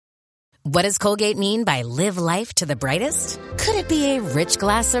What does Colgate mean by live life to the brightest? Could it be a rich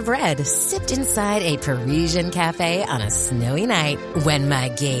glass of red sipped inside a Parisian cafe on a snowy night when my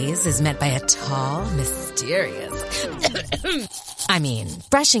gaze is met by a tall, mysterious... I mean,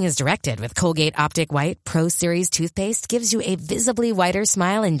 brushing is directed with Colgate Optic White Pro Series toothpaste gives you a visibly whiter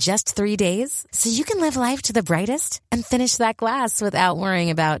smile in just 3 days, so you can live life to the brightest and finish that glass without worrying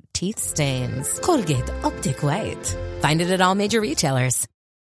about teeth stains. Colgate Optic White. Find it at all major retailers.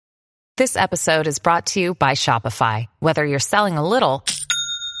 This episode is brought to you by Shopify. Whether you're selling a little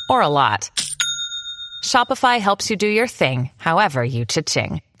or a lot, Shopify helps you do your thing, however you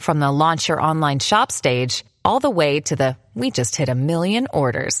cha-ching. From the launch your online shop stage, all the way to the we just hit 1 million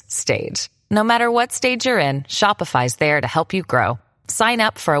orders stage. No matter what stage you're in, Shopify's there to help you grow. Sign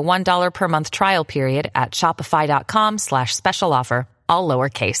up for a $1 per month trial period at shopify.com/special offer, all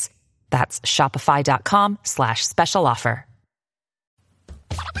lowercase. That's shopify.com/special offer.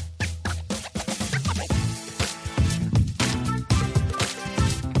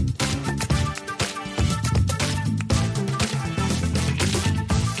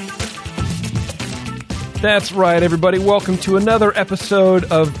 That's right, everybody. Welcome to another episode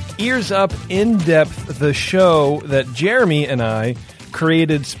of Ears Up In Depth, the show that Jeremy and I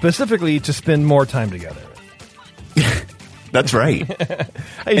created specifically to spend more time together. That's right. And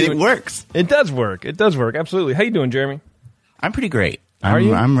it works. It does work. It does work. Absolutely. How you doing, Jeremy? I'm pretty great. Are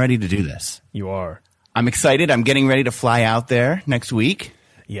you? I'm ready to do this. You are. I'm excited. I'm getting ready to fly out there next week.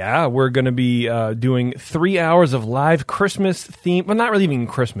 Yeah, we're going to be doing 3 hours of live Christmas theme. Well, not really even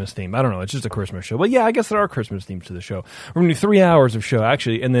Christmas theme. I don't know. It's just a Christmas show. But yeah, I guess there are Christmas themes to the show. We're going to do 3 hours of show,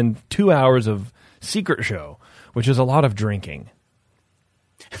 actually, and then 2 hours of secret show, which is a lot of drinking.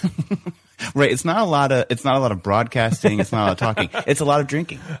 Right. It's not a lot of broadcasting. It's not a lot of talking. It's a lot of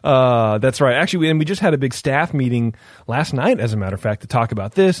drinking. That's right. Actually, we just had a big staff meeting last night, as a matter of fact, to talk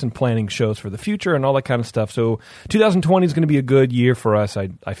about this and planning shows for the future and all that kind of stuff. So 2020 is going to be a good year for us. I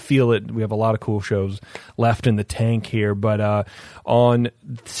feel it. We have a lot of cool shows left in the tank here. But on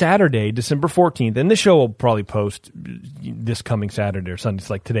Saturday, December 14th, and this show will probably post this coming Saturday or Sunday.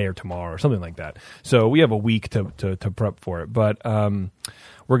 It's like today or tomorrow or something like that. So we have a week to prep for it. But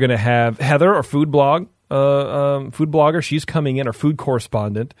we're going to have Heather, our food blogger. She's coming in, our food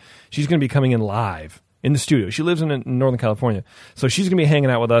correspondent. She's going to be coming in live in the studio. She lives in Northern California. So she's going to be hanging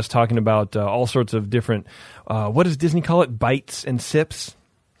out with us, talking about all sorts of different, what does Disney call it? Bites and sips?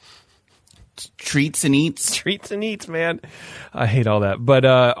 Treats and eats. Treats and eats, man. I hate all that. But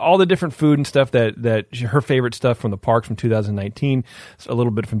all the different food and stuff that her favorite stuff from the parks from 2019. A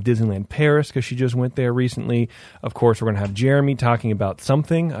little bit from Disneyland Paris because she just went there recently. Of course, we're going to have Jeremy talking about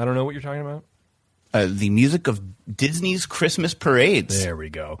something. I don't know what you're talking about. The music of Disney's Christmas parades. There we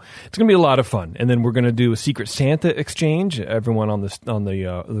go. It's going to be a lot of fun. And then we're going to do a Secret Santa exchange. Everyone on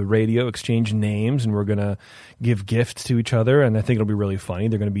the radio exchange names, and we're going to give gifts to each other. And I think it'll be really funny.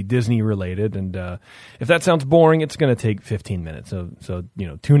 They're going to be Disney related. And if that sounds boring, it's going to take 15 minutes. So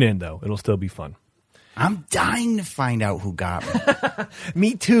tune in though. It'll still be fun. I'm dying to find out who got me.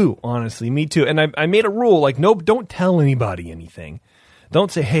 Me too. Honestly, me too. And I made a rule like, nope, don't tell anybody anything. Don't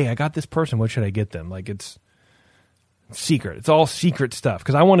say, hey, I got this person. What should I get them? Like, it's secret. It's all secret stuff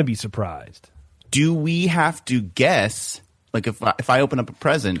because I want to be surprised. Do we have to guess? Like, if I open up a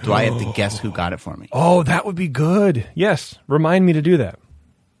present, do I have to guess who got it for me? Oh, that would be good. Yes. Remind me to do that.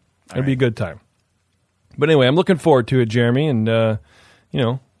 It'd be a good time. But anyway, I'm looking forward to it, Jeremy. And,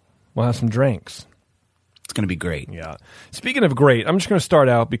 we'll have some drinks. It's going to be great. Yeah. Speaking of great, I'm just going to start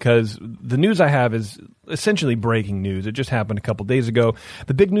out because the news I have is essentially breaking news. It just happened a couple days ago.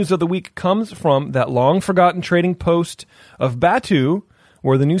 The big news of the week comes from that long-forgotten trading post of Batuu,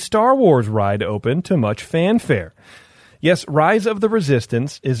 where the new Star Wars ride opened to much fanfare. Yes, Rise of the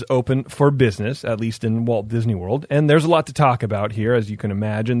Resistance is open for business, at least in Walt Disney World, and there's a lot to talk about here, as you can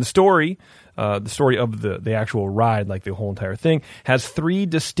imagine. The story of the actual ride, like the whole entire thing, has 3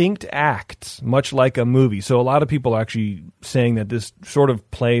 distinct acts, much like a movie. So a lot of people are actually saying that this sort of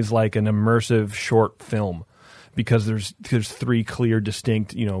plays like an immersive short film because there's 3 clear,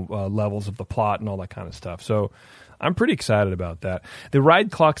 distinct, levels of the plot and all that kind of stuff. So I'm pretty excited about that. The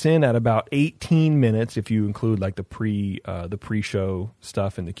ride clocks in at about 18 minutes if you include like the pre-show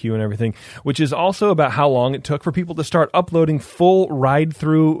stuff and the queue and everything, which is also about how long it took for people to start uploading full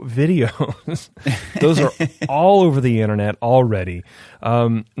ride-through videos. Those are all over the internet already.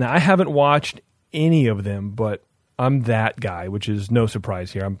 Now, I haven't watched any of them, but I'm that guy, which is no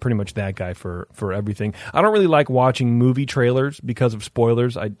surprise here. I'm pretty much that guy for everything. I don't really like watching movie trailers because of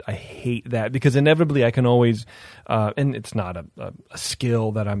spoilers. I hate that because inevitably I can always, and it's not a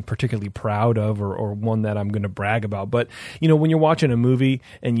skill that I'm particularly proud of or one that I'm going to brag about. But, you know, when you're watching a movie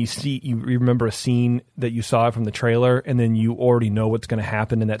and you remember a scene that you saw from the trailer and then you already know what's going to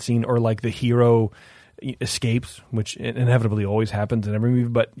happen in that scene, or like the hero escapes, which inevitably always happens in every movie,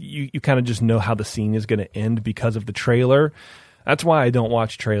 but you kind of just know how the scene is going to end because of the trailer. That's why I don't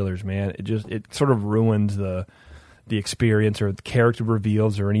watch trailers, man. It sort of ruins the experience or the character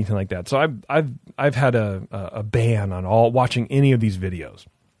reveals or anything like that. So I've had a ban on all watching any of these videos.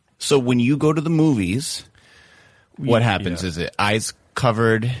 So when you go to the movies, what happens? Is it eyes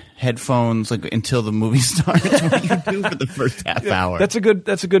covered, headphones, like until the movie starts? What do you do for the first half hour? That's a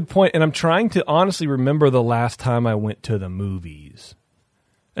good point. And I'm trying to honestly remember the last time I went to the movies.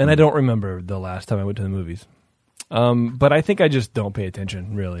 And I don't remember the last time I went to the movies. But I think I just don't pay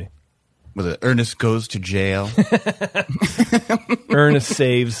attention, really. Was it Ernest Goes to Jail? Ernest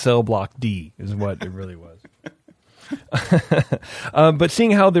Saves Cell Block D is what it really was. But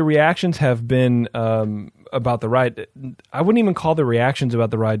seeing how the reactions have been about the ride, I wouldn't even call the reactions about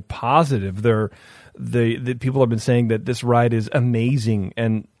the ride positive. The people have been saying that this ride is amazing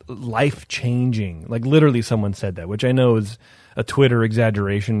and life-changing. Like literally someone said that, which I know is a Twitter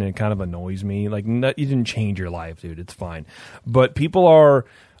exaggeration and it kind of annoys me. Like you didn't change your life, dude. It's fine. But people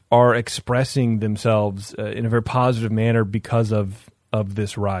are expressing themselves in a very positive manner because of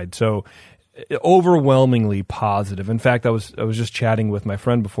this ride. So overwhelmingly positive. In fact, I was just chatting with my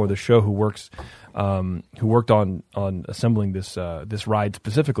friend before the show who worked on assembling this ride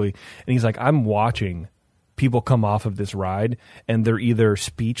specifically, and he's like, I'm watching people come off of this ride and they're either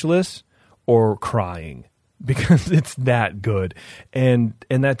speechless or crying because it's that good, and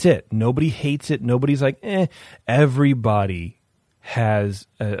that's it. Nobody hates it. Nobody's like, Everybody has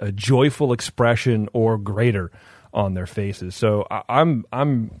a joyful expression or greater on their faces. So I'm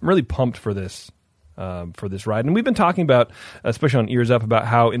really pumped for this ride. And we've been talking about, especially on Ears Up, about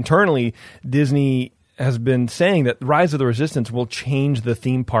how internally Disney has been saying that Rise of the Resistance will change the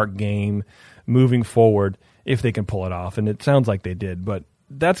theme park game moving forward if they can pull it off. And it sounds like they did, but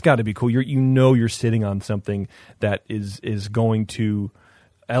that's got to be cool. You're sitting on something that is going to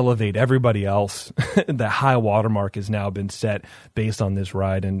elevate everybody else. The high watermark has now been set based on this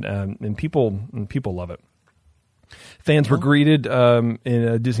ride, and people love it. Fans were greeted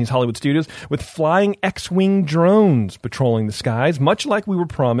in Disney's Hollywood Studios with flying X-Wing drones patrolling the skies, much like we were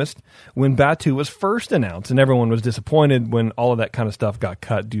promised when Batuu was first announced. And everyone was disappointed when all of that kind of stuff got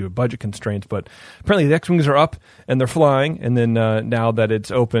cut due to budget constraints. But apparently the X-Wings are up and they're flying. And then now that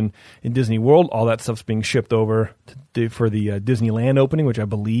it's open in Disney World, all that stuff's being shipped over for the Disneyland opening, which I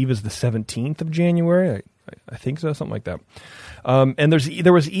believe is the 17th of January. I think so, something like that. And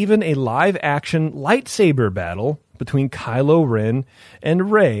there was even a live-action lightsaber battle between Kylo Ren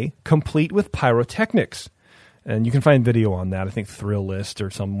and Rey, complete with pyrotechnics. And you can find video on that. I think Thrillist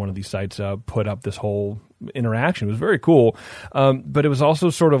or one of these sites put up this whole interaction. It was very cool, but it was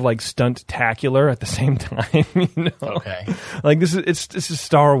also sort of like stunt-tacular at the same time. You know? Okay, like this is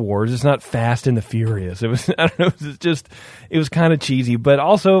Star Wars. It's not Fast and the Furious. It was I don't know. It was kind of cheesy, but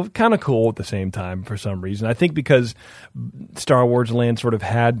also kind of cool at the same time for some reason. I think because Star Wars Land sort of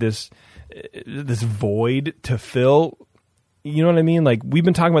had this void to fill. You know what I mean? Like we've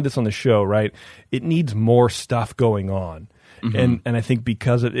been talking about this on the show, right? It needs more stuff going on. Mm-hmm. And I think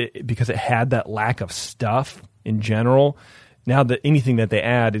because it had that lack of stuff in general, now that anything that they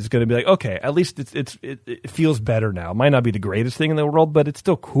add is going to be like, okay, at least it feels better now. It might not be the greatest thing in the world, but it's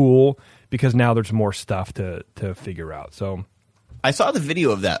still cool because now there's more stuff to figure out. So I saw the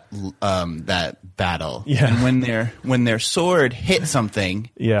video of that battle. Yeah. And when their sword hit something,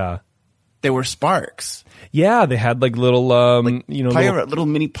 yeah, there were sparks. Yeah, they had like little, little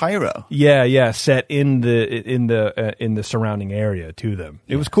mini pyro. Yeah, set in the surrounding area to them.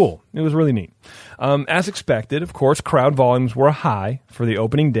 It was cool. It was really neat. As expected, of course, crowd volumes were high for the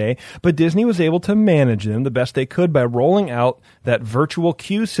opening day, but Disney was able to manage them the best they could by rolling out that virtual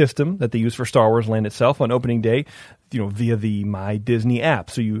queue system that they use for Star Wars Land itself on opening day, via the My Disney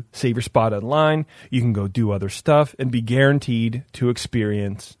app. So you save your spot online, you can go do other stuff, and be guaranteed to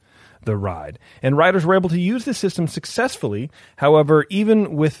experience the ride. And riders were able to use the system successfully. However,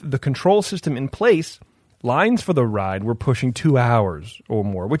 even with the control system in place, lines for the ride were pushing 2 hours or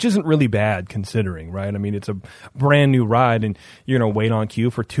more, which isn't really bad considering, right? I mean, it's a brand new ride and you're going to wait on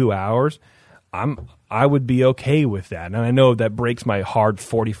queue for 2 hours. I would be okay with that. And I know that breaks my hard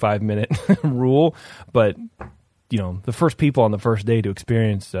 45-minute rule, but the first people on the first day to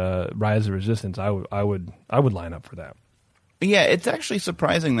experience Rise of the Resistance, I would line up for that. Yeah, it's actually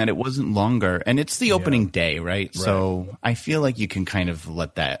surprising that it wasn't longer, and it's the opening day, right? So I feel like you can kind of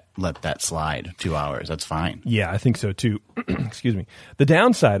let that slide 2 hours. That's fine. Yeah, I think so too. Excuse me. The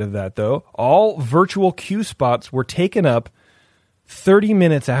downside of that, though, all virtual queue spots were taken up 30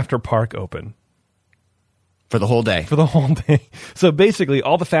 minutes after park open. For the whole day. For the whole day. So basically,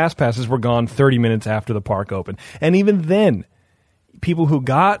 all the fast passes were gone 30 minutes after the park opened. And even then, people who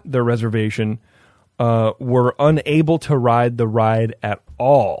got their reservation were unable to ride the ride at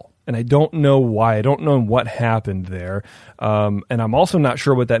all. And I don't know why. I don't know what happened there. And I'm also not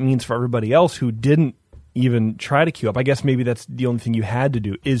sure what that means for everybody else who didn't even try to queue up. I guess maybe that's the only thing you had to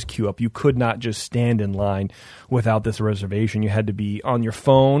do is queue up. You could not just stand in line without this reservation. You had to be on your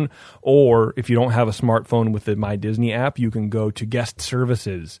phone, or if you don't have a smartphone with the My Disney app, you can go to guest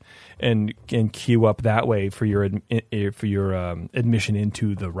services and queue up that way for your admission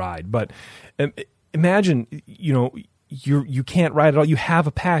into the ride. But imagine, you can't ride at all. You have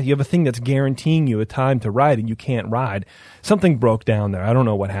a pass. You have a thing that's guaranteeing you a time to ride, and you can't ride. Something broke down there. I don't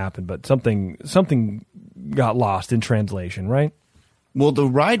know what happened, but something got lost in translation, right? Well, the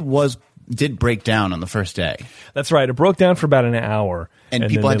ride did break down on the first day. That's right. It broke down for about an hour. And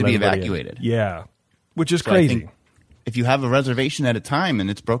people had to be evacuated. Yeah, which is crazy. I think if you have a reservation at a time and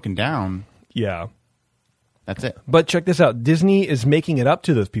it's broken down, yeah, that's it. But check this out. Disney is making it up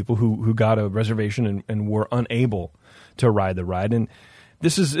to those people who got a reservation and were unable to ride the ride. And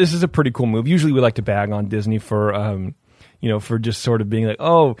this is a pretty cool move. Usually we like to bag on Disney for for just sort of being like,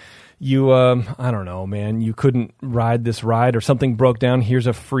 oh, you I don't know, man, you couldn't ride this ride or something broke down. Here's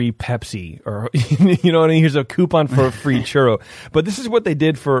a free Pepsi, or you know what I mean? Here's a coupon for a free churro. But this is what they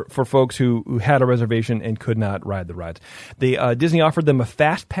did for folks who had a reservation and could not ride the rides. Disney offered them a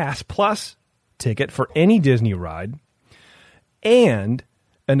Fast Pass Plus ticket for any Disney ride and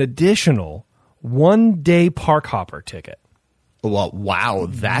an additional 1-day park hopper ticket. Well, wow,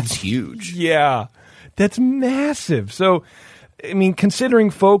 that's huge. Yeah, that's massive. So, I mean, considering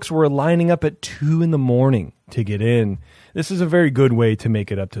folks were lining up at 2 a.m. to get in, this is a very good way to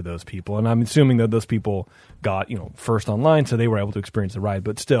make it up to those people. And I'm assuming that those people got, first online, so they were able to experience the ride.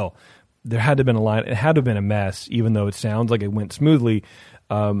 But still, there had to have been a line. It had to have been a mess, even though it sounds like it went smoothly.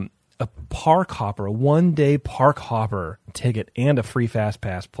 A park hopper, a 1-day park hopper ticket, and a free Fast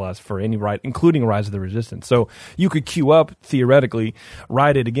Pass Plus for any ride, including Rise of the Resistance. So you could queue up, theoretically,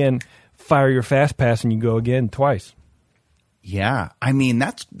 ride it again, fire your Fast Pass, and you go again twice. Yeah, I mean,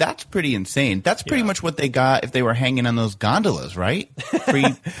 that's pretty insane. That's pretty much what they got if they were hanging on those gondolas, right?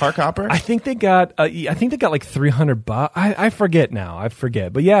 Free park hopper? I think they got like $300. I forget now.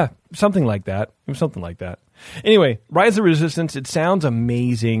 But yeah, something like that. It was something like that. Anyway, Rise of Resistance, it sounds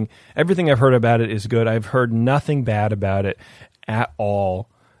amazing. Everything I've heard about it is good. I've heard nothing bad about it at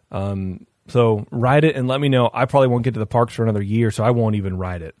all. So ride it and let me know. I probably won't get to the parks for another year, so I won't even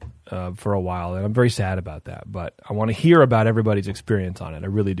ride it for a while. And I'm very sad about that. But I want to hear about everybody's experience on it. I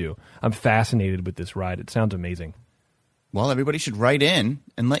really do. I'm fascinated with this ride. It sounds amazing. Well, everybody should write in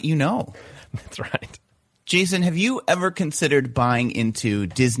and let you know. That's right. Jason, have you ever considered buying into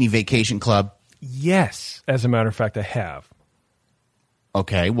Disney Vacation Club? Yes. As a matter of fact, I have.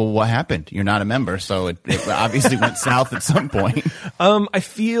 Okay, well, what happened? You're not a member, so it obviously went south at some point. I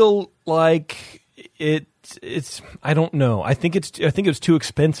feel like it's. I don't know. I think it was too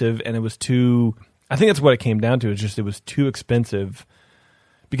expensive, and it was too. I think that's what it came down to. It's just it was too expensive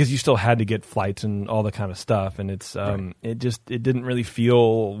because you still had to get flights and all the kind of stuff, and it's right. It didn't really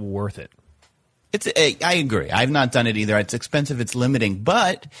feel worth it. I agree. I've not done it either. It's expensive. It's limiting,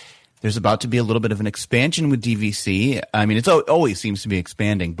 but there's about to be a little bit of an expansion with DVC. I mean, it always seems to be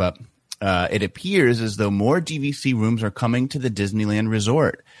expanding, but it appears as though more DVC rooms are coming to the Disneyland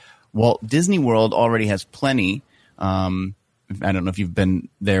Resort. Walt Disney World already has plenty. I don't know if you've been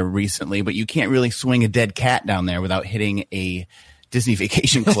there recently, but you can't really swing a dead cat down there without hitting a Disney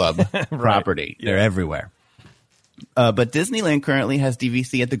Vacation Club property. Yeah. They're everywhere. But Disneyland currently has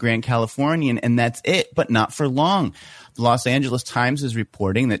DVC at the Grand Californian, and that's it, but not for long. The Los Angeles Times is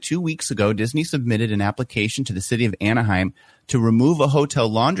reporting that 2 weeks ago, Disney submitted an application to the city of Anaheim to remove a hotel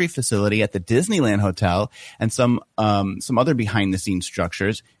laundry facility at the Disneyland Hotel and some other behind-the-scenes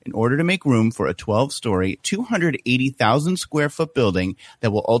structures in order to make room for a 12-story, 280,000 square foot building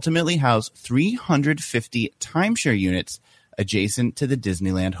that will ultimately house 350 timeshare units adjacent to the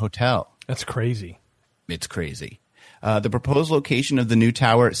Disneyland Hotel. That's crazy. It's crazy. The proposed location of the new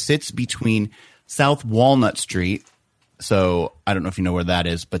tower sits between South Walnut Street. So I don't know if you know where that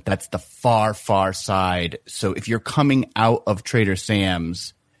is, but that's the far, far side. So if you're coming out of Trader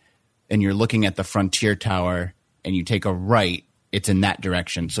Sam's and you're looking at the Frontier Tower, and you take a right, it's in that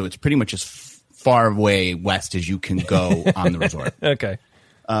direction. So it's pretty much as far away west as you can go on the resort. Okay.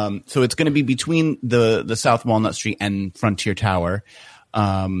 So it's going to be between the South Walnut Street and Frontier Tower.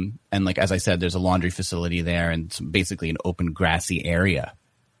 And like, as I said, there's a laundry facility there and basically an open grassy area.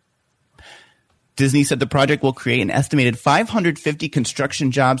 Disney said the project will create an estimated 550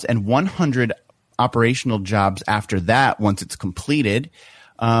 construction jobs and 100 operational jobs after that once it's completed.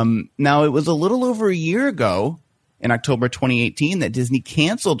 Now, it was a little over a year ago, in October 2018, that Disney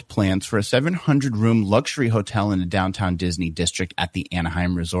canceled plans for a 700-room luxury hotel in the downtown Disney district at the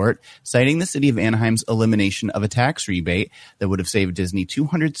Anaheim Resort, citing the city of Anaheim's elimination of a tax rebate that would have saved Disney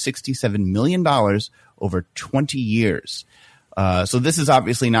 $267 million over 20 years. So this is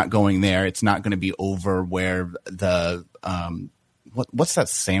obviously not going there. It's not going to be over where the what's that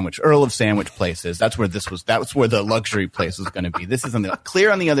sandwich? Earl of Sandwich place is. That's where that's where the luxury place is going to be. This is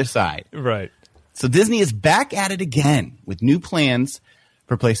clear on the other side. Right. So Disney is back at it again with new plans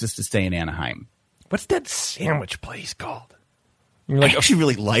for places to stay in Anaheim. What's that sandwich place called? I actually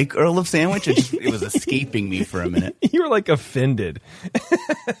really like Earl of Sandwich. It was escaping me for a minute. You were like offended.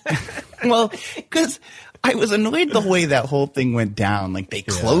 Well, because I was annoyed the way that whole thing went down. Like they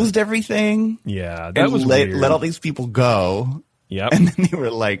closed everything. Yeah, that was weird. Let all these people go. Yep. And then they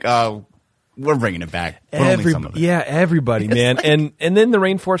were like, "Oh, we're bringing it back." Only some of it. Yeah, everybody, man. And then the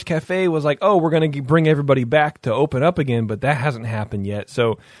Rainforest Cafe was like, "Oh, we're going to bring everybody back to open up again," but that hasn't happened yet.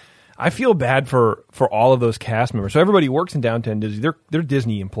 So I feel bad for all of those cast members. So everybody who works in downtown Disney. They're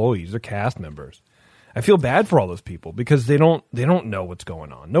Disney employees. They're cast members. I feel bad for all those people because they don't know what's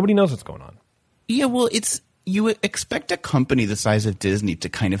going on. Nobody knows what's going on. Yeah, well, you expect a company the size of Disney to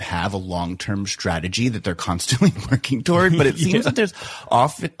kind of have a long-term strategy that they're constantly working toward, but it seems that there's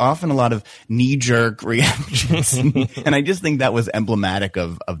often a lot of knee-jerk reactions. And I just think that was emblematic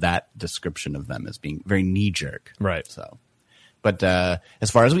of that description of them as being very knee-jerk. Right. So, but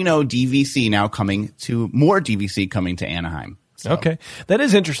as far as we know, more DVC coming to Anaheim. So. Okay. That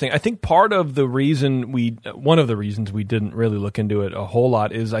is interesting. I think one of the reasons we didn't really look into it a whole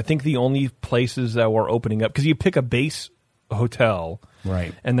lot is I think the only places that were opening up, because you pick a base hotel,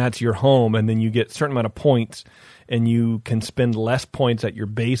 right, and that's your home, and then you get a certain amount of points, and you can spend less points at your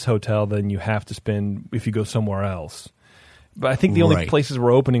base hotel than you have to spend if you go somewhere else. But I think the only places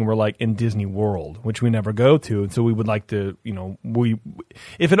we're opening were like in Disney World, which we never go to, and so we would like to,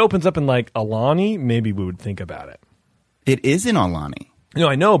 if it opens up in like Aulani, maybe we would think about it. It is in Aulani. No,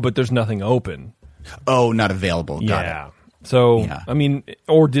 I know, but there's nothing open. Oh, not available. Got it. So, I mean,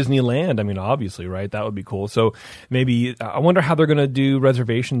 or Disneyland. I mean, obviously, right? That would be cool. So maybe I wonder how they're going to do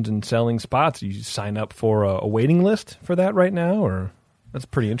reservations and selling spots. You sign up for a waiting list for that right now, or that's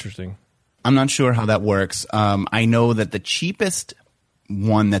pretty interesting. I'm not sure how that works. I know that the cheapest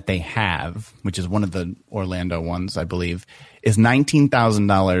one that they have, which is one of the Orlando ones, I believe, is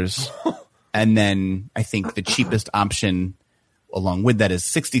 $19,000. And then I think the cheapest option along with that is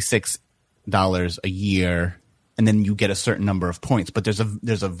 $66 a year. And then you get a certain number of points. But there's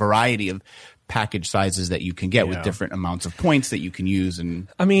a variety of package sizes that you can get with different amounts of points that you can use.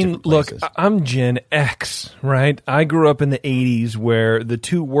 I mean, look, I'm Gen X, right? I grew up in the 80s where the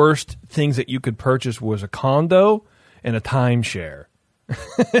two worst things that you could purchase was a condo and a timeshare.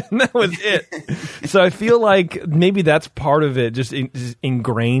 And that was it. So I feel like maybe that's part of it, just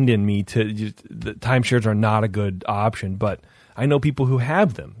ingrained in me the timeshares are not a good option, but I know people who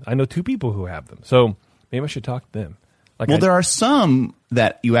have them. I know two people who have them. So maybe I should talk to them. There are some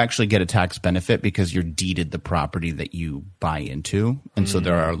that you actually get a tax benefit because you're deeded the property that you buy into. And so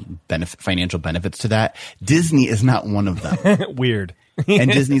there are financial benefits to that. Disney is not one of them. Weird.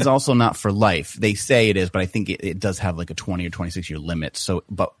 And Disney's also not for life. They say it is, but I think it does have like a 20 or 26 year limit. So,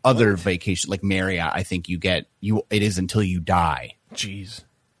 but other vacation like Marriott, I think it is until you die. Jeez.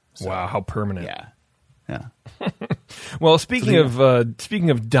 So, wow. How permanent. Yeah. Well, speaking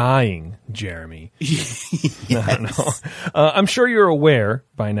of dying, Jeremy, yes. I don't know. I'm sure you're aware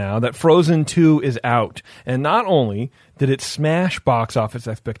by now that Frozen 2 is out, and not only did it smash box office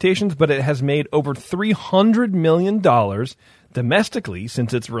expectations, but it has made over $300 million domestically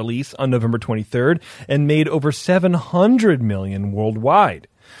since its release on November 23rd, and made over $700 million worldwide.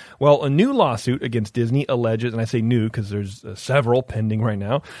 Well, a new lawsuit against Disney alleges, and I say new because there's several pending right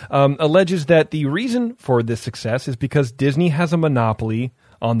now, alleges that the reason for this success is because Disney has a monopoly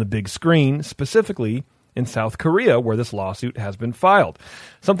on the big screen, specifically in South Korea, where this lawsuit has been filed.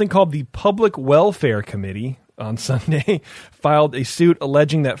 Something called the Public Welfare Committee on Sunday filed a suit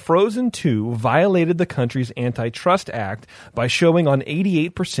alleging that Frozen 2 violated the country's Antitrust Act by showing on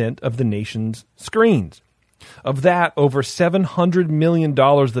 88% of the nation's screens. Of that, over $700 million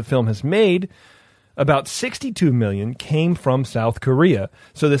the film has made, about 62 million came from South Korea.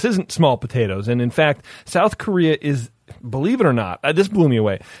 So this isn't small potatoes. And in fact, South Korea is, believe it or not, this blew me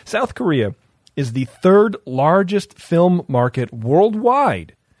away. South Korea is the third largest film market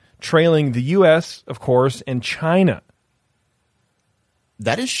worldwide, trailing the U.S., of course, and China.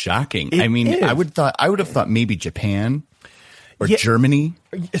 That is shocking. It I mean, is. I would have thought maybe Japan or Germany.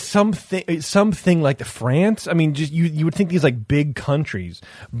 Something like France. I mean, just you would think these like big countries,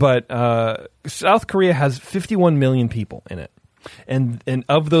 but South Korea has 51 million people in it. And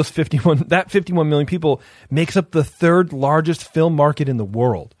of those 51 million people makes up the third largest film market in the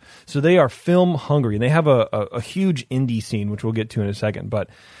world. So they are film hungry, and they have a huge indie scene, which we'll get to in a second. But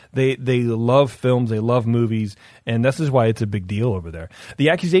they love films, they love movies, and this is why it's a big deal over there.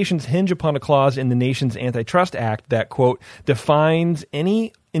 The accusations hinge upon a clause in the nation's Antitrust Act that, quote, defines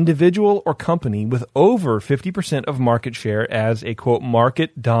any individual or company with over 50% of market share as a, quote,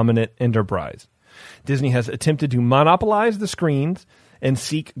 market-dominant enterprise. Disney has attempted to monopolize the screens and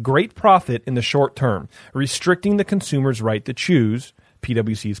seek great profit in the short term, restricting the consumer's right to choose,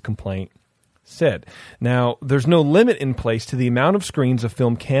 PwC's complaint said. Now, there's no limit in place to the amount of screens a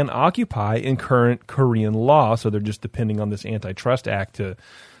film can occupy in current Korean law, so they're just depending on this Antitrust Act to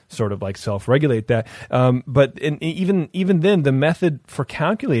sort of like self-regulate that. But even then, the method for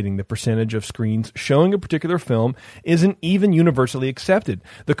calculating the percentage of screens showing a particular film isn't even universally accepted.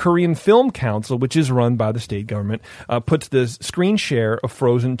 The Korean Film Council, which is run by the state government, puts the screen share of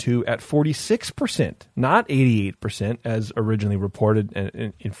Frozen 2 at 46%, not 88% as originally reported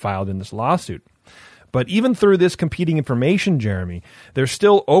and filed in this lawsuit. But even through this competing information, Jeremy, there's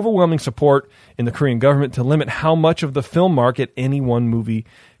still overwhelming support in the Korean government to limit how much of the film market any one movie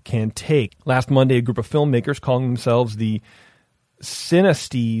can take. Last Monday, a group of filmmakers calling themselves the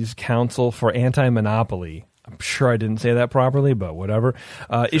Synesthetes Council for Anti-Monopoly, I'm sure I didn't say that properly, but whatever,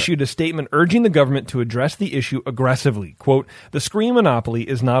 issued a statement urging the government to address the issue aggressively. Quote, the screen monopoly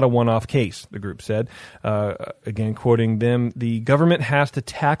is not a one-off case, the group said. Again, quoting them, the government has to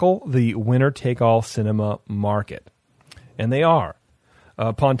tackle the winner-take-all cinema market. And they are.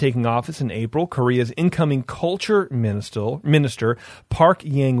 Upon taking office in April, Korea's incoming culture minister Park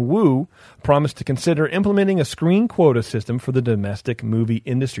Yang-woo promised to consider implementing a screen quota system for the domestic movie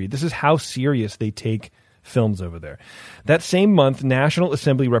industry. This is how serious they take films over there. That same month, National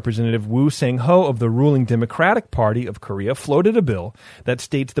Assembly Representative Woo Sang-ho of the ruling Democratic Party of Korea floated a bill that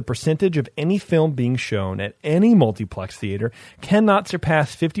states the percentage of any film being shown at any multiplex theater cannot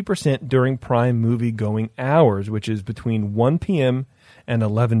surpass 50% during prime movie-going hours, which is between 1 p.m. and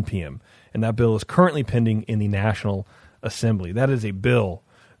 11 p.m. And that bill is currently pending in the National Assembly. That is a bill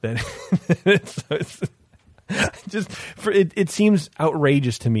that it seems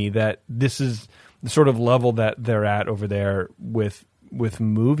outrageous to me that this is the sort of level that they're at over there with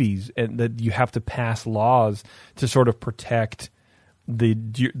movies, and that you have to pass laws to sort of protect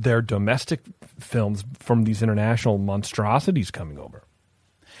their domestic films from these international monstrosities coming over.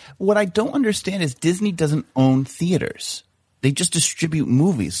 What I don't understand is Disney doesn't own theaters. They just distribute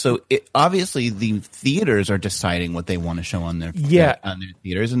movies. So obviously the theaters are deciding what they want to show on their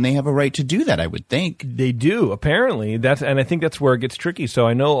theaters, and they have a right to do that, I would think. They do, apparently. And I think that's where it gets tricky. So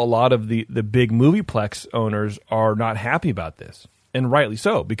I know a lot of the big movieplex owners are not happy about this, and rightly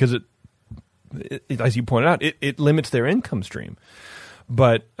so, because it as you pointed out, it limits their income stream.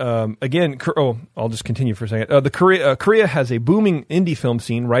 But again, I'll just continue for a second. Korea has a booming indie film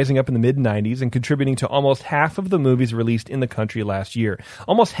scene rising up in the mid-'90s and contributing to almost half of the movies released in the country last year.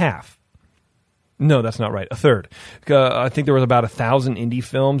 Almost half. No, that's not right. A third. I think there was about 1,000 indie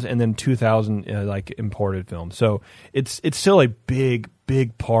films and then 2,000 imported films. So it's still a big,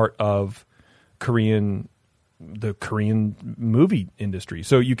 big part of the Korean movie industry.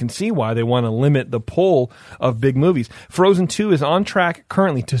 So you can see why they want to limit the pull of big movies. Frozen 2 is on track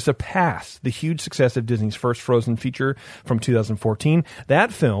currently to surpass the huge success of Disney's first Frozen feature from 2014.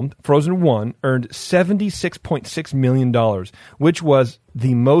 That film, Frozen 1, earned $76.6 million, which was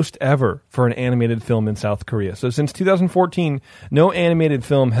the most ever for an animated film in South Korea. So since 2014, no animated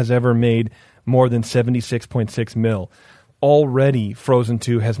film has ever made more than 76.6 mil. Already, Frozen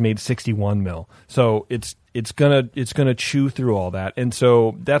 2 has made 61 mil. So it's gonna chew through all that, and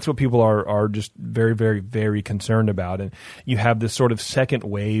so that's what people are just very, very, very concerned about. And you have this sort of second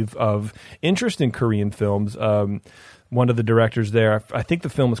wave of interest in Korean films. One of the directors there, I think the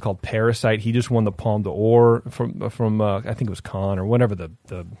film was called Parasite. He just won the Palme d'Or from I think it was Cannes or whatever the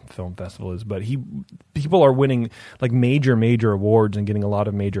film festival is. But people are winning like major awards and getting a lot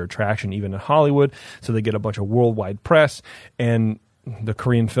of major attraction even in Hollywood. So they get a bunch of worldwide press, and the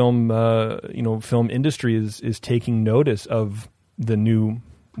Korean film film industry is taking notice of the new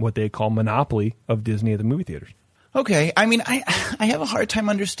what they call monopoly of Disney at the movie theaters. Okay. I mean, I have a hard time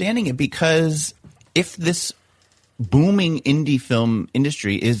understanding it, because if this booming indie film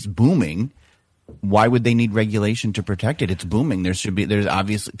industry is booming, why would they need regulation to protect it? It's booming. There's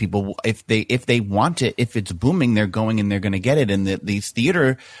obviously people, if they want it, if it's booming, they're going and they're going to get it. And these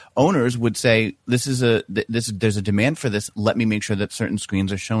theater owners would say, there's a demand for this. Let me make sure that certain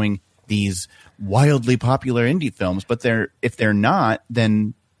screens are showing these wildly popular indie films. But if they're not,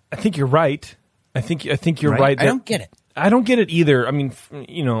 then I think you're right. I think you're right. I don't get it. I don't get it either. I mean,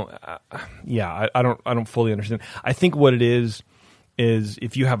 I don't fully understand. I think what it is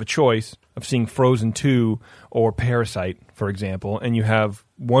if you have a choice of seeing Frozen 2 or Parasite, for example, and you have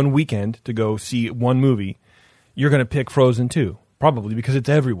one weekend to go see one movie, you're going to pick Frozen 2, probably because it's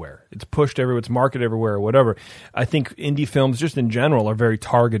everywhere. It's pushed everywhere. It's marketed everywhere, or whatever. I think indie films, just in general, are very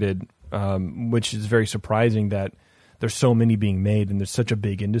targeted, which is very surprising that there's so many being made and there's such a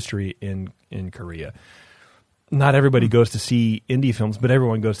big industry in Korea. Not everybody goes to see indie films, but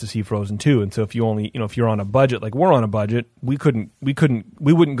everyone goes to see Frozen 2. And so if if you're on a budget, like we're on a budget, we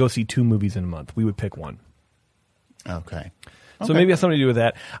wouldn't go see 2 movies in a month. We would pick one. Okay. So maybe it has something to do with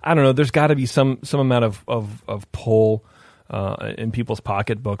that. I don't know. There's got to be some amount of pull in people's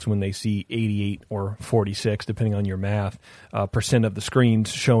pocketbooks when they see 88 or 46, depending on your math, percent of the screens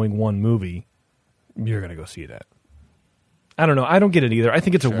showing one movie. You're going to go see that. I don't know. I don't get it either. I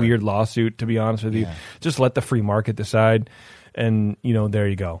think it's a weird lawsuit, to be honest with you. Yeah. Just let the free market decide, and there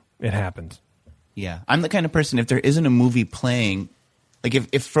you go. It happens. Yeah, I'm the kind of person, if there isn't a movie playing, like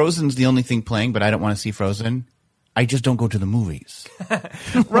if Frozen's the only thing playing, but I don't want to see Frozen, I just don't go to the movies.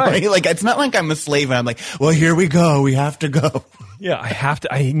 Right? Like, it's not like I'm a slave and I'm like, well, here we go. We have to go. Yeah, I have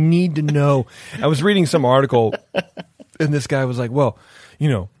to. I need to know. I was reading some article, and this guy was like, well,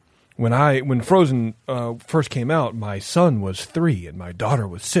 when Frozen first came out, my son was 3 and my daughter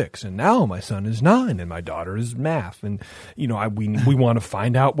was 6, and now my son is 9 and my daughter is math, and we want to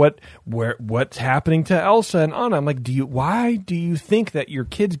find out what's happening to Elsa and Anna. I'm like, why do you think that your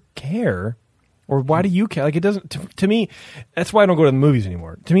kids care, or why do you care? Like, it doesn't. To me, that's why I don't go to the movies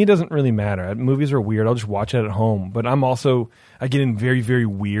anymore. To me, it doesn't really matter. Movies are weird. I'll just watch it at home. But I get in very, very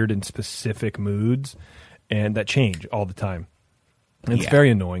weird and specific moods, and that change all the time. And it's very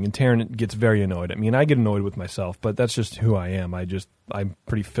annoying, and Taryn gets very annoyed at me, and I get annoyed with myself, but that's just who I am. I'm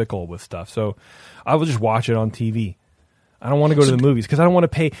pretty fickle with stuff, so I will just watch it on TV. I don't want to go to the movies because I don't want to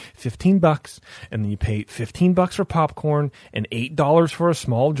pay $15, and then you pay $15 for popcorn and $8 for a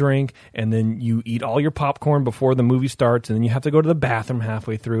small drink, and then you eat all your popcorn before the movie starts, and then you have to go to the bathroom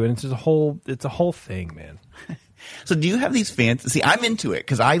halfway through, and it's a whole thing, man. So do you have these fans? See, I'm into it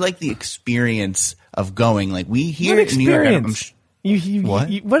because I like the experience of going. Like, we here in New York,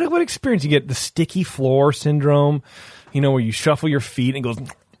 What experience? You get the sticky floor syndrome, where you shuffle your feet and it goes,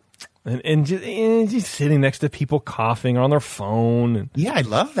 and just sitting next to people coughing or on their phone. Yeah, I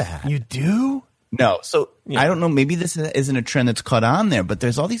love that. You do? No. So I don't know. Maybe this isn't a trend that's caught on there, but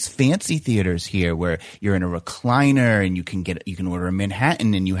there's all these fancy theaters here where you're in a recliner and you can order a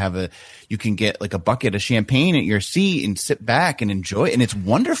Manhattan and you can get like a bucket of champagne at your seat and sit back and enjoy it. And it's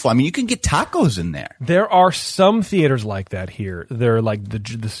wonderful. I mean, you can get tacos in there. There are some theaters like that here. They're like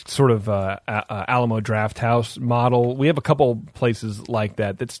the sort of Alamo Drafthouse model. We have a couple places like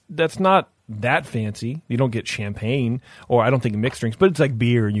that. That's not that fancy. You don't get champagne, or I don't think mixed drinks, but it's like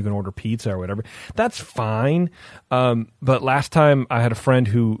beer and you can order pizza or whatever. That's fine. But last time I had a friend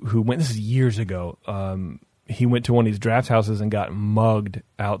who went, this is years ago, he went to one of these draft houses and got mugged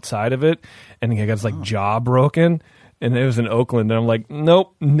outside of it, and he got his jaw broken. And it was in Oakland, and I'm like,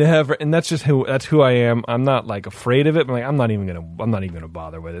 nope, never. And that's who I am. I'm not like afraid of it. But I'm not even gonna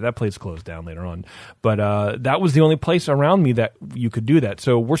bother with it. That place closed down later on. But that was the only place around me that you could do that.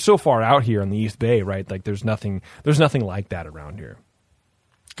 So we're so far out here on the East Bay, right? Like there's nothing like that around here.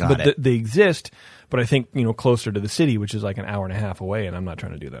 But they exist. But I think closer to the city, which is like an hour and a half away, and I'm not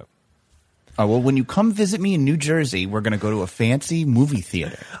trying to do that. Oh, well, when you come visit me in New Jersey, we're going to go to a fancy movie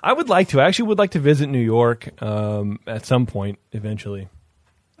theater. I would like to. I actually would like to visit New York at some point eventually.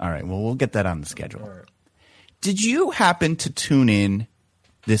 All right. Well, we'll get that on the schedule. Right. Did you happen to tune in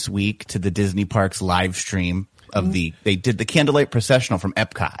this week to the Disney Parks live stream of they did the candlelight processional from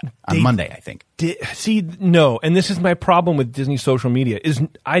Epcot on Monday, I think. No, and this is my problem with Disney social media is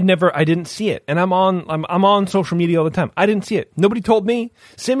I didn't see it, and I'm on social media all the time. I didn't see it. Nobody told me.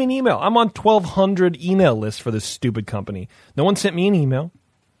 Send me an email. I'm on 1,200 email lists for this stupid company. No one sent me an email.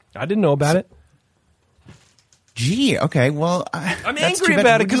 I didn't know about it. Gee, okay, well, I'm angry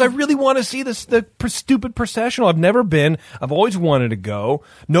about it because I really want to see the stupid processional. I've never been. I've always wanted to go.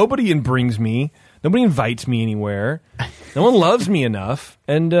 Nobody brings me. Nobody invites me anywhere. No one loves me enough,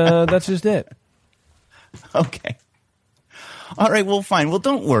 and that's just it. Okay. All right, well, fine. Well,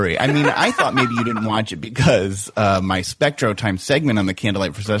 don't worry. I mean, I thought maybe you didn't watch it because my Spectro Time segment on the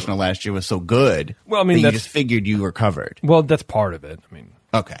Candlelight Processional last year was so good. Well, I mean, that you that's- just figured you were covered. Well, that's part of it. I mean,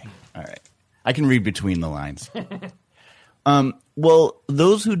 Okay. All right. I can read between the lines. Well,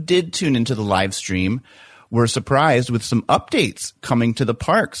 those who did tune into the live stream were surprised with some updates coming to the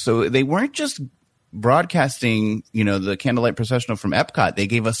park. So they weren't just broadcasting, the Candlelight Processional from Epcot. They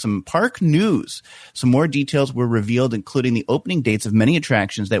gave us some park news. Some more details were revealed, including the opening dates of many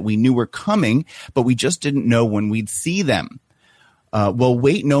attractions that we knew were coming, but we just didn't know when we'd see them. Well,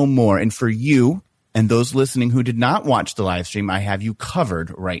 wait no more. And for you and those listening who did not watch the live stream, I have you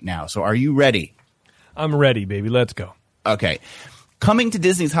covered right now. So are you ready? I'm ready, baby. Let's go. Okay. Coming to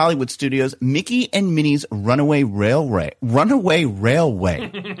Disney's Hollywood Studios, Mickey and Minnie's Runaway Railway. Runaway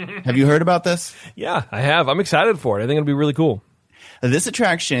Railway. Have you heard about this? Yeah, I have. I'm excited for it. I think it'll be really cool. This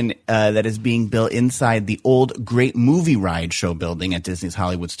attraction that is being built inside the old Great Movie Ride show building at Disney's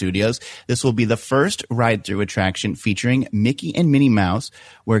Hollywood Studios. This will be the first ride-through attraction featuring Mickey and Minnie Mouse,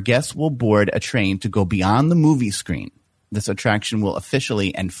 where guests will board a train to go beyond the movie screen. This attraction will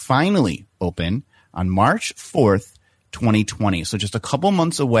officially and finally open on March 4th, 2020. So just a couple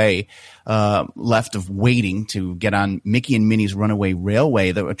months away left of waiting to get on Mickey and Minnie's Runaway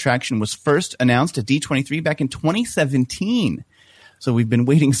Railway. The attraction was first announced at D23 back in 2017. So we've been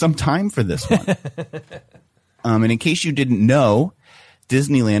waiting some time for this one. And in case you didn't know,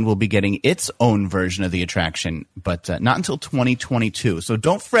 Disneyland will be getting its own version of the attraction, but not until 2022. So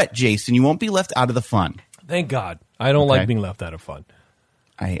don't fret, Jason. You won't be left out of the fun. Thank God. I don't like being left out of fun.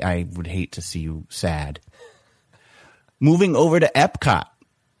 I would hate to see you sad. Moving over to Epcot,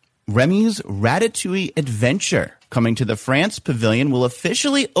 Remy's Ratatouille Adventure coming to the France Pavilion will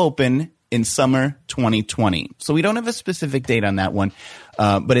officially open in summer 2020. So we don't have a specific date on that one,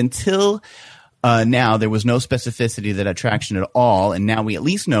 but until now there was no specificity of that attraction at all, and now we at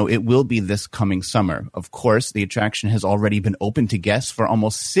least know it will be this coming summer. Of course, the attraction has already been open to guests for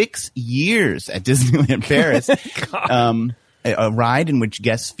almost 6 years at Disneyland Paris. A ride in which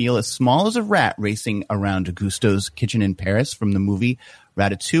guests feel as small as a rat racing around Gusteau's kitchen in Paris from the movie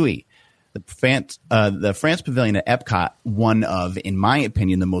Ratatouille. The France Pavilion at Epcot, one of, in my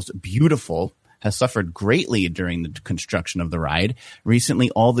opinion, the most beautiful, has suffered greatly during the construction of the ride. Recently,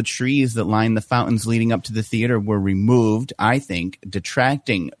 all the trees that line the fountains leading up to the theater were removed, I think,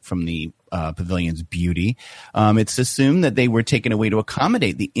 detracting from the pavilion's beauty. It's assumed that they were taken away to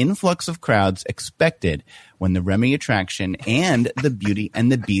accommodate the influx of crowds expected when the Remy attraction and the Beauty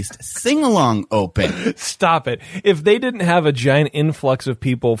and the Beast sing-along open. Stop it. If they didn't have a giant influx of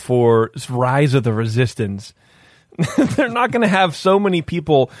people for Rise of the Resistance, they're not going to have so many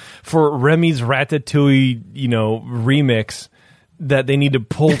people for Remy's Ratatouille, remix that they need to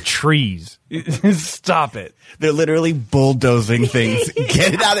pull trees. Stop it. They're literally bulldozing things.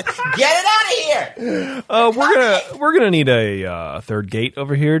 Get it out of here. We're gonna need a third gate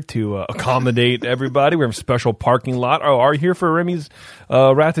over here to accommodate everybody. We have a special parking lot. Oh, are you here for Remy's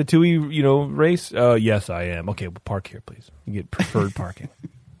Ratatouille, race? Yes, I am. Okay, well, park here, please. You get preferred parking.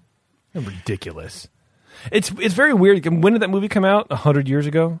 Ridiculous. It's very weird. When did that movie come out? 100 years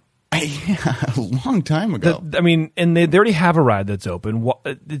ago? Yeah, a long time ago. And they already have a ride that's open.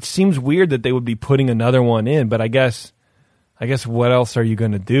 It seems weird that they would be putting another one in, but I guess what else are you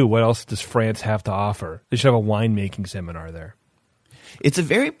going to do? What else does France have to offer? They should have a winemaking seminar there. It's a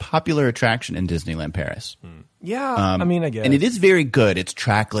very popular attraction in Disneyland Paris. Yeah, I guess. And it is very good. It's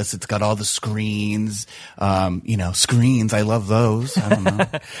trackless. It's got all the screens. Screens. I love those. I don't know.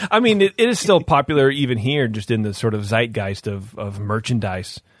 It is still popular even here, just in the sort of zeitgeist of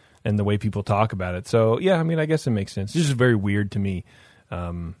merchandise and the way people talk about it. So, yeah, I guess it makes sense. It's just very weird to me.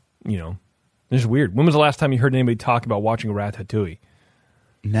 It's just weird. When was the last time you heard anybody talk about watching a Ratatouille?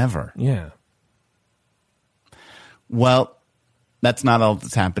 Never. Yeah. Well, that's not all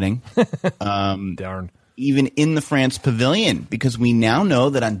that's happening. Darn. Even in the France Pavilion, because we now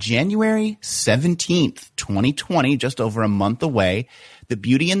know that on January 17th, 2020, just over a month away, the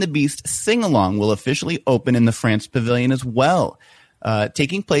Beauty and the Beast sing-along will officially open in the France Pavilion as well.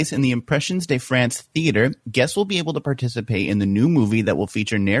 Taking place in the Impressions de France Theater, guests will be able to participate in the new movie that will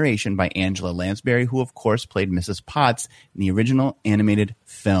feature narration by Angela Lansbury, who, of course, played Mrs. Potts in the original animated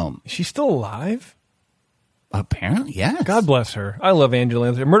film. Is she still alive? Apparently, yes. God bless her. I love Angela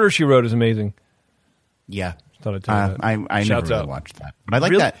Lansbury. Murder, She Wrote is amazing. Yeah. Thought I'd tell you that. I never really watched that. But I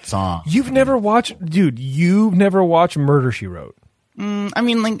like Really? that song. You've never watched Murder, She Wrote?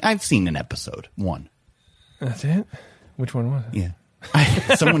 I've seen an episode. One. That's it? Which one was it?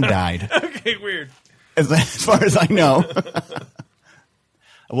 Yeah. Someone died. Okay, weird. As far as I know.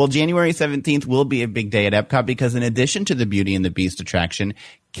 Well, January 17th will be a big day at Epcot because in addition to the Beauty and the Beast attraction,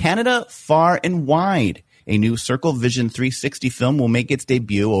 Canada Far and Wide, a new Circle Vision 360 film, will make its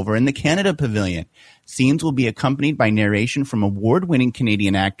debut over in the Canada Pavilion. Scenes will be accompanied by narration from award-winning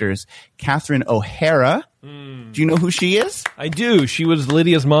Canadian actors Catherine O'Hara. Do you know who she is? I do. She was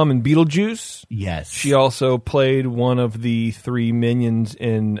Lydia's mom in Beetlejuice. Yes. She also played one of the three minions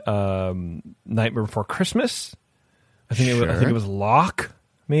in Nightmare Before Christmas. I think it was Locke,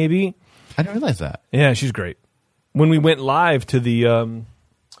 maybe. I didn't realize that. Yeah, she's great. When we went live to the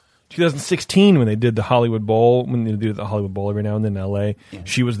 2016, when they did the Hollywood Bowl, when they do the Hollywood Bowl every now and then in L.A.,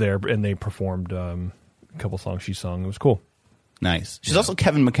 she was there, and they performed a couple songs she sung. It was cool. Nice. She's also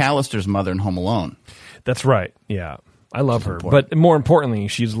Kevin McAllister's mother in Home Alone. That's right. Yeah. I love her. But more importantly,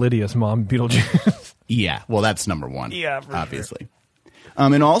 she's Lydia's mom, Beetlejuice. Yeah. Well, that's number one. Yeah, for obviously. Sure.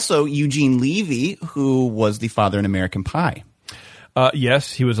 And also Eugene Levy, who was the father in American Pie.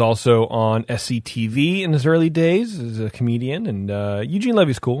 Yes, he was also on SCTV in his early days as a comedian, and Eugene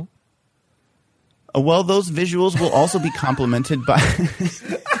Levy's cool. Well, those visuals will also be complemented by...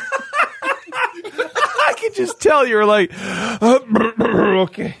 I could just tell you're like,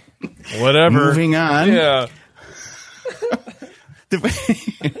 okay, whatever. Moving on. Yeah.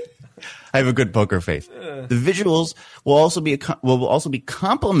 I have a good poker face. The visuals will also be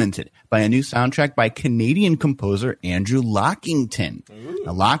complemented by a new soundtrack by Canadian composer Andrew Lockington.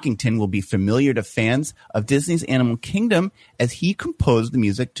 Now, Lockington will be familiar to fans of Disney's Animal Kingdom as he composed the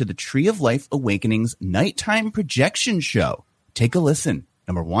music to the Tree of Life Awakening's nighttime projection show. Take a listen.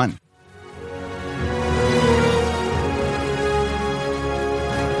 Number 1.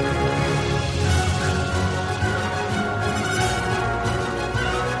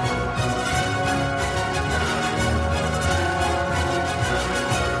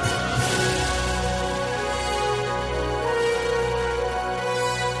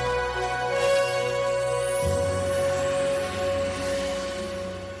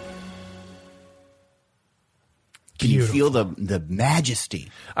 Can you feel the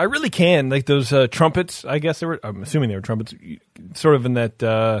majesty? I really can. Like those trumpets, I guess I'm assuming they were trumpets, sort of in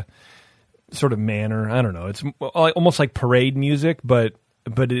that sort of manner. I don't know. It's almost like parade music, but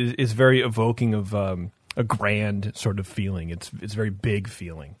it is very evoking of a grand sort of feeling. It's very big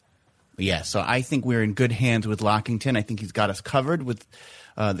feeling. Yeah, so I think we're in good hands with Lockington. I think he's got us covered with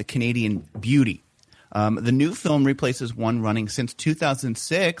the Canadian beauty. The new film replaces one running since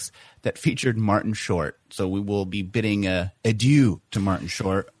 2006 that featured Martin Short. So we will be bidding adieu to Martin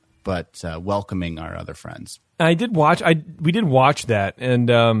Short, but welcoming our other friends. We did watch that, and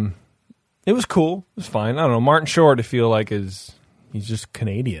it was cool. It was fine. I don't know. Martin Short, I feel like he's just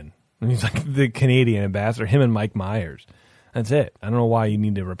Canadian. He's like the Canadian ambassador. Him and Mike Myers. That's it. I don't know why you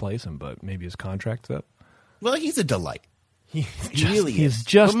need to replace him, but maybe his contract's up. Well, he's a delight. He's He's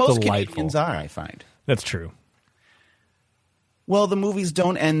just most delightful. Canadians are, I find. That's true. Well, the movies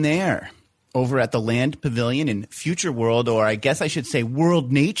don't end there. Over at the Land Pavilion in Future World, or I guess I should say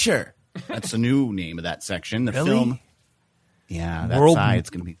World Nature. That's the new name of that section. The Really? film. Yeah, that World- side. It's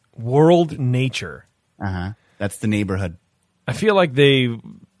going to be. World Nature. Uh-huh. That's the neighborhood. I feel like they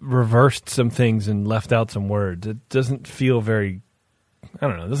reversed some things and left out some words. It doesn't feel very, I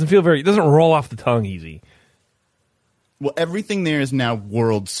don't know, it doesn't roll off the tongue easy. Well, everything there is now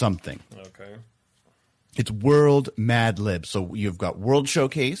World something. Okay. It's World Mad Lib. So you've got World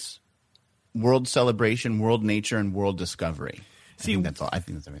Showcase, World Celebration, World Nature, and World Discovery. See, I think that's all. I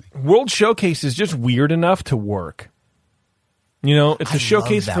think that's everything. World Showcase is just weird enough to work. You know, it's a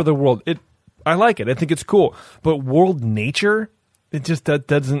showcase that. for the world. I like it. I think it's cool. But World Nature, it just that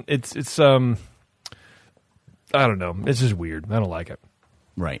doesn't. It's I don't know. It's just weird. I don't like it.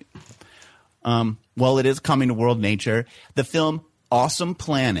 Right. Well, it is coming to World Nature. The film Awesome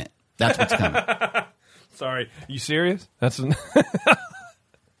Planet. That's what's coming. Sorry, you serious? That's I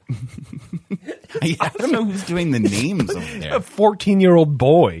don't know who's doing the names over there. a 14-year-old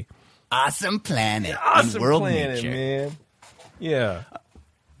boy. Awesome Planet. Awesome in World Planet, Nature. man. Yeah.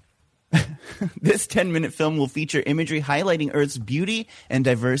 This 10-minute film will feature imagery highlighting Earth's beauty and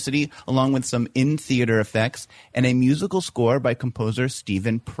diversity, along with some in-theater effects, and a musical score by composer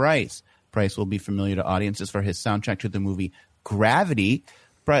Stephen Price. Price will be familiar to audiences for his soundtrack to the movie Gravity.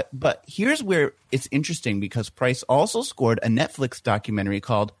 But here's where it's interesting, because Price also scored a Netflix documentary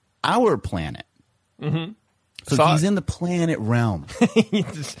called Our Planet. Mm-hmm. So he's in the planet realm.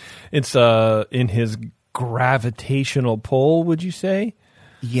 It's in his gravitational pull, would you say?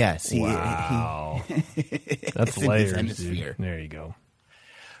 Yes. Wow. That's in his layers, hemisphere. dude. There you go.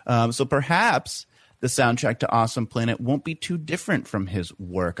 So perhaps The soundtrack to Awesome Planet won't be too different from his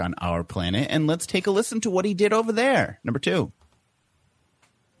work on Our Planet. And let's take a listen to what he did over there. Number 2.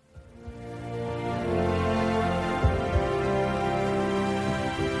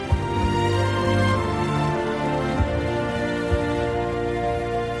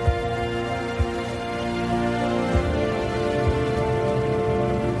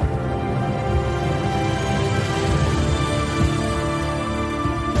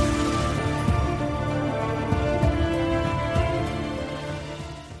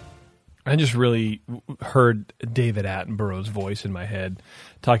 I just really heard David Attenborough's voice in my head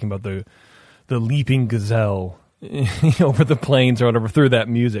talking about the leaping gazelle over the plains or whatever through that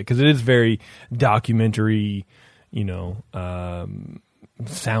music, because it is very documentary, sounding.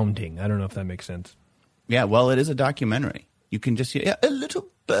 I don't know if that makes sense. Yeah, well, it is a documentary. You can just hear a little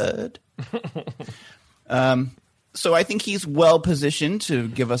bird. So I think he's well positioned to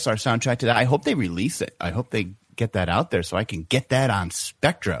give us our soundtrack to that. I hope they release it. I hope they get that out there so I can get that on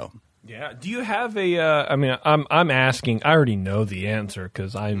Spectro. Yeah. Do you have I'm asking, I already know the answer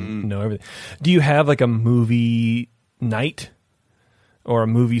because I know everything. Do you have like a movie night or a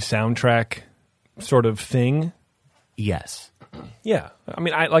movie soundtrack sort of thing? Yes. Yeah. I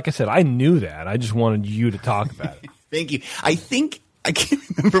mean, like I said, I knew that. I just wanted you to talk about it. Thank you. I can't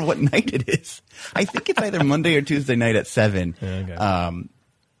remember what night it is. I think it's either Monday or Tuesday night at 7. Okay.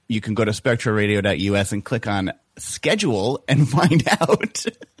 You can go to spectraradio.us and click on schedule and find out.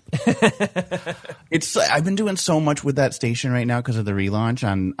 I've been doing so much with that station right now because of the relaunch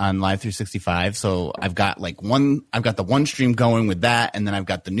on Live 365. So I've got the one stream going with that, and then I've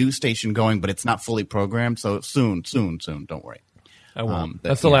got the new station going, but it's not fully programmed. So soon. Don't worry. I won't.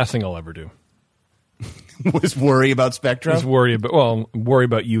 That's the last thing I'll ever do. Was worry about Spectrum? Just worry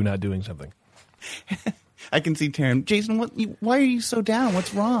about you not doing something. I can see Taryn. Jason, why are you so down?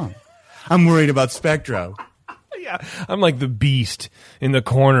 What's wrong? I'm worried about Spectro. Yeah, I'm like the beast in the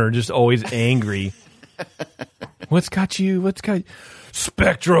corner, just always angry. What's got you?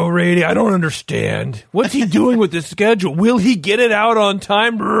 Spectro Radio, I don't understand. What's he doing with this schedule? Will he get it out on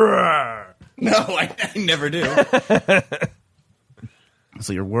time? No, I never do.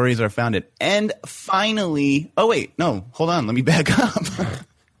 So your worries are founded. And finally, no, hold on, let me back up.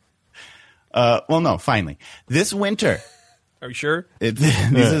 Finally. This winter... Are you sure? This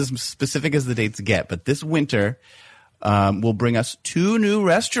is as specific as the dates get, but this winter will bring us 2 new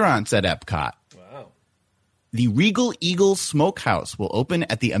restaurants at Epcot. Wow. The Regal Eagle Smokehouse will open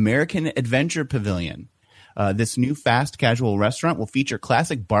at the American Adventure Pavilion. This new fast casual restaurant will feature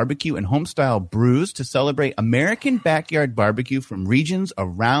classic barbecue and homestyle brews to celebrate American backyard barbecue from regions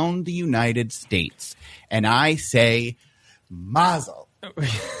around the United States. And I say mazel.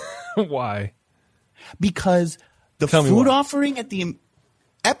 Why? Because... The food offering at the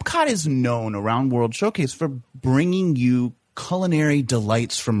Epcot is known around World Showcase for bringing you culinary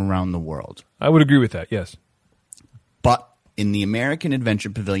delights from around the world. I would agree with that, yes. But in the American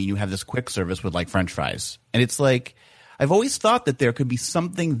Adventure Pavilion, you have this quick service with like French fries. And it's like, I've always thought that there could be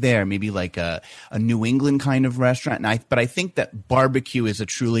something there, maybe like a New England kind of restaurant. But I think that barbecue is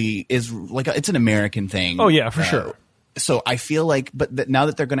it's an American thing. Oh, yeah, for sure. So I feel like, now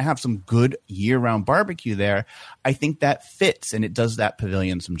that they're going to have some good year-round barbecue there, I think that fits and it does that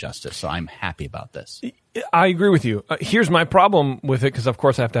pavilion some justice. So I'm happy about this. I agree with you. Here's my problem with it, because of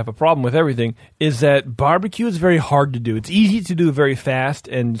course I have to have a problem with everything, is that barbecue is very hard to do. It's easy to do very fast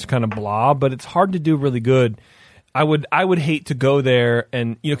and just kind of blah, but it's hard to do really good. I would hate to go there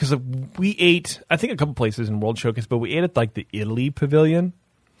and, because we ate, I think a couple places in World Showcase, but we ate at like the Italy Pavilion.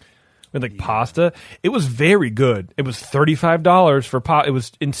 With pasta. It was very good. It was $35 for pasta. It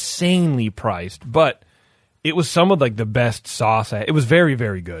was insanely priced, but it was some of like the best sauce. It was very,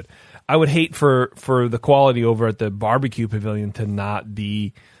 very good. I would hate for the quality over at the barbecue pavilion to not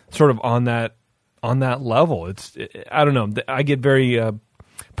be sort of on that level. I don't know. I get very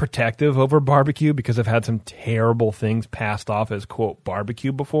protective over barbecue because I've had some terrible things passed off as quote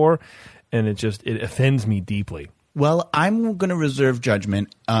barbecue before, and it offends me deeply. Well, I'm going to reserve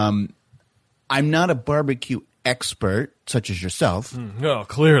judgment. I'm not a barbecue expert, such as yourself. No,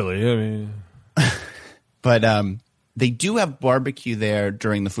 clearly. I mean, but they do have barbecue there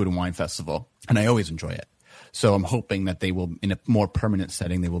during the Food and Wine Festival, and I always enjoy it. So I'm hoping that they will, in a more permanent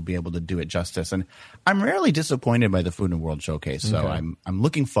setting, they will be able to do it justice. And I'm rarely disappointed by the Food and World Showcase, so okay. I'm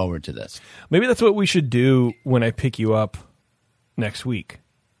looking forward to this. Maybe that's what we should do when I pick you up next week.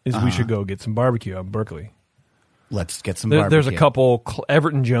 We should go get some barbecue out in Berkeley. Let's get some barbecue. There's a couple.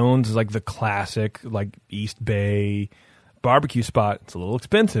 Everton Jones is like the classic, like East Bay barbecue spot. It's a little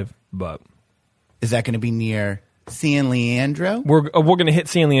expensive, but is that going to be near San Leandro? We're going to hit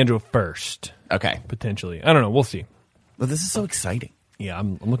San Leandro first. Okay. Potentially. I don't know. We'll see. Well, this is so exciting. Yeah,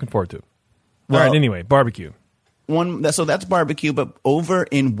 I'm looking forward to it. Well, all right, anyway, barbecue. So that's barbecue, but over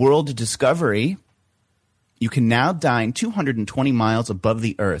in World Discovery, you can now dine 220 miles above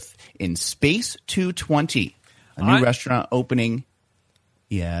the Earth in Space 220, a new restaurant opening.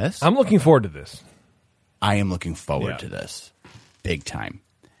 Yes. I'm looking forward to this. I am looking forward to this. Big time.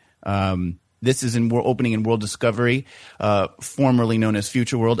 This is opening in World Discovery, formerly known as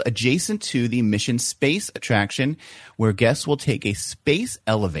Future World, adjacent to the Mission Space attraction, where guests will take a space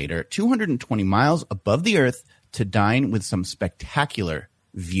elevator 220 miles above the Earth to dine with some spectacular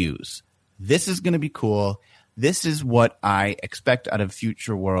views. This is going to be cool. This is what I expect out of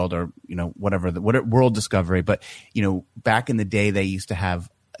Future World, or whatever World Discovery. But back in the day, they used to have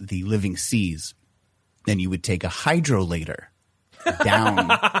the living seas, and you would take a hydrolator down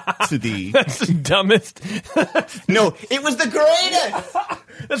to the. That's the dumbest. No, it was the greatest.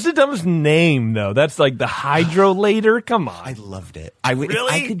 That's the dumbest name, though. That's like the hydrolator. Come on. I loved it. I would.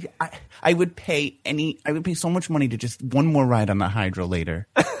 Really? I would pay so much money to just one more ride on the hydrolator.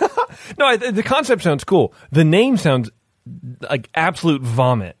 No, the concept sounds cool. The name sounds like absolute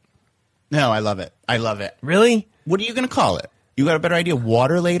vomit. No, I love it. I love it. Really? What are you going to call it? You got a better idea?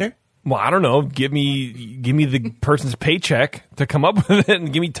 Water later? Well, I don't know. Give me the person's paycheck to come up with it,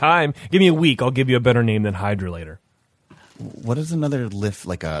 and give me time. Give me a week. I'll give you a better name than hydrolator. What is another lift,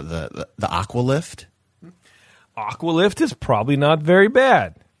 like the aqua lift? Aqua lift is probably not very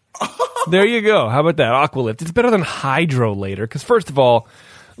bad. There you go. How about that? Aqua lift. It's better than hydrolator, because first of all,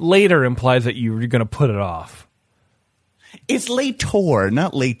 later implies that you're going to put it off. It's later,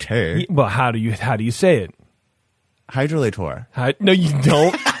 not later. Well, how do you say it? Hydrolator. No, you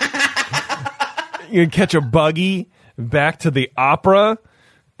don't. You catch a buggy back to the opera.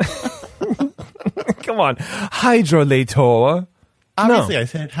 Come on, hydrolator. Obviously, I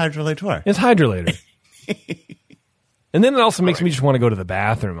said hydrolator. It's hydrolator. And then it also makes me just want to go to the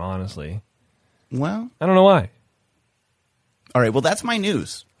bathroom, honestly. Well, I don't know why. All right, well, that's my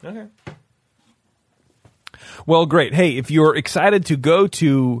news. Okay. Well, great. Hey, if you're excited to go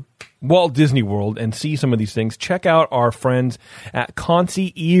to Walt Disney World and see some of these things, check out our friends at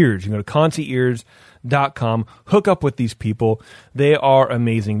Concierge. You can go to concierge.com, hook up with these people. They are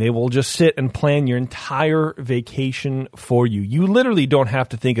amazing. They will just sit and plan your entire vacation for you. You literally don't have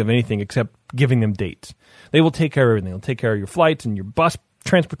to think of anything except giving them dates. They will take care of everything. They'll take care of your flights and your bus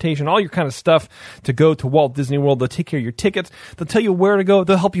transportation, all your kind of stuff to go to Walt Disney World. They'll take care of your tickets. They'll tell you where to go.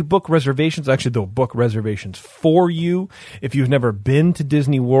 They'll help you book reservations. Actually, they'll book reservations for you. If you've never been to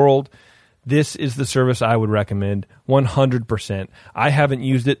Disney World, this is the service I would recommend 100%. I haven't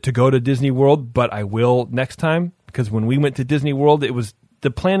used it to go to Disney World, but I will next time, because when we went to Disney World,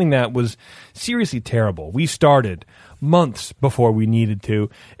 the planning that was seriously terrible. We started months before we needed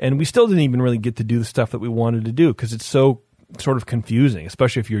to, and we still didn't even really get to do the stuff that we wanted to do because it's so sort of confusing,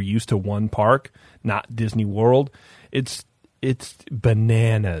 especially if you're used to one park, not Disney World. It's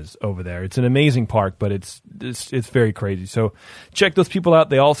bananas over there. It's an amazing park, but it's very crazy. So check those people out.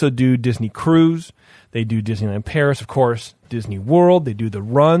 They also do Disney Cruise. They do Disneyland Paris, of course, Disney World. They do the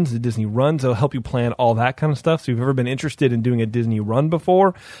Disney runs. They'll help you plan all that kind of stuff. So if you've ever been interested in doing a Disney run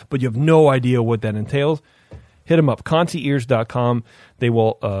before, but you have no idea what that entails, hit them up, concierge.com. They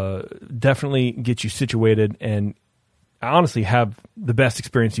will definitely get you situated and honestly have the best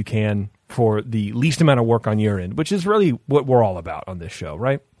experience you can for the least amount of work on your end, which is really what we're all about on this show,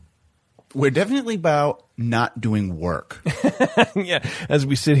 right? We're definitely about not doing work. Yeah, as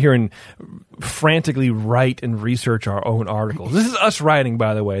we sit here and frantically write and research our own articles. This is us writing,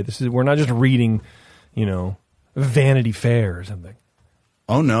 by the way. We're not just reading, Vanity Fair or something.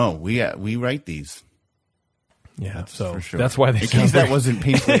 Oh no, we write these. Yeah, that's so for sure. That's why they. In case that wasn't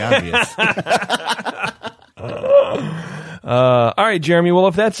painfully obvious. All right, Jeremy. Well,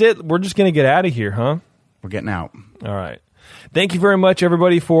 if that's it, we're just going to get out of here, huh? We're getting out. All right. Thank you very much,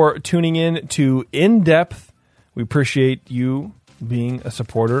 everybody, for tuning in to In Depth. We appreciate you being a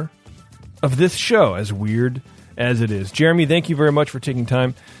supporter of this show, as weird as it is. Jeremy, thank you very much for taking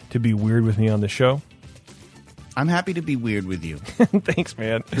time to be weird with me on the show. I'm happy to be weird with you. Thanks,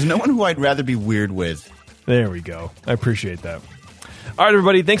 man. There's no one who I'd rather be weird with. There we go. I appreciate that. All right,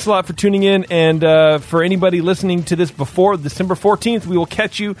 everybody, thanks a lot for tuning in. And for anybody listening to this before December 14th, we will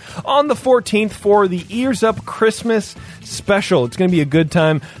catch you on the 14th for the Ears Up Christmas special. It's going to be a good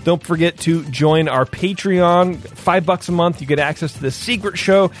time. Don't forget to join our Patreon. $5 a month. You get access to the secret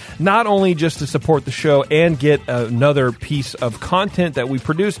show, not only just to support the show and get another piece of content that we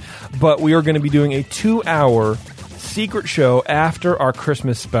produce, but we are going to be doing a 2-hour secret show after our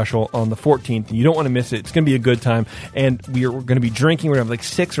Christmas special on the 14th. You don't want to miss it. It's going to be a good time. And we're going to be drinking. We're going to have like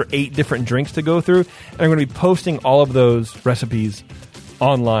 6 or 8 different drinks to go through. And I'm going to be posting all of those recipes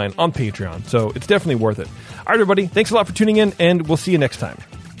online on Patreon. So it's definitely worth it. All right, everybody. Thanks a lot for tuning in, and we'll see you next time.